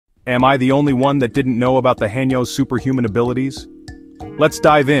Am I the only one that didn't know about the Haenyeo's superhuman abilities? Let's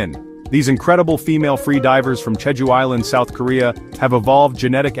dive in. These incredible female free divers from Jeju Island, South Korea, have evolved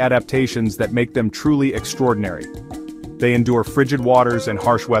genetic adaptations that make them truly extraordinary. They endure frigid waters and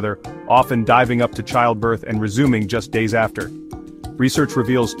harsh weather, often diving up to childbirth and resuming just days after. Research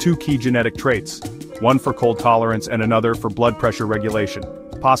reveals two key genetic traits, one for cold tolerance and another for blood pressure regulation,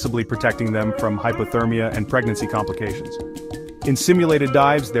 possibly protecting them from hypothermia and pregnancy complications. In simulated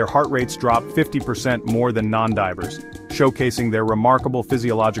dives, their heart rates drop 50% more than non-divers, showcasing their remarkable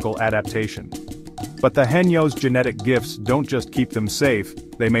physiological adaptation. But the Haenyeo's genetic gifts don't just keep them safe,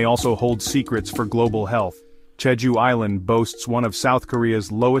 they may also hold secrets for global health. Jeju Island boasts one of South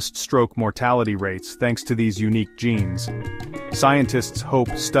Korea's lowest stroke mortality rates thanks to these unique genes. Scientists hope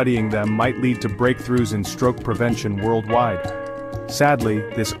studying them might lead to breakthroughs in stroke prevention worldwide. Sadly,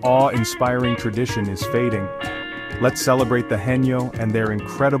 this awe-inspiring tradition is fading. Let's celebrate the Haenyeo and their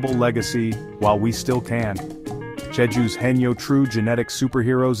incredible legacy while we still can. Jeju's Haenyeo, true genetic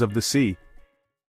superheroes of the sea.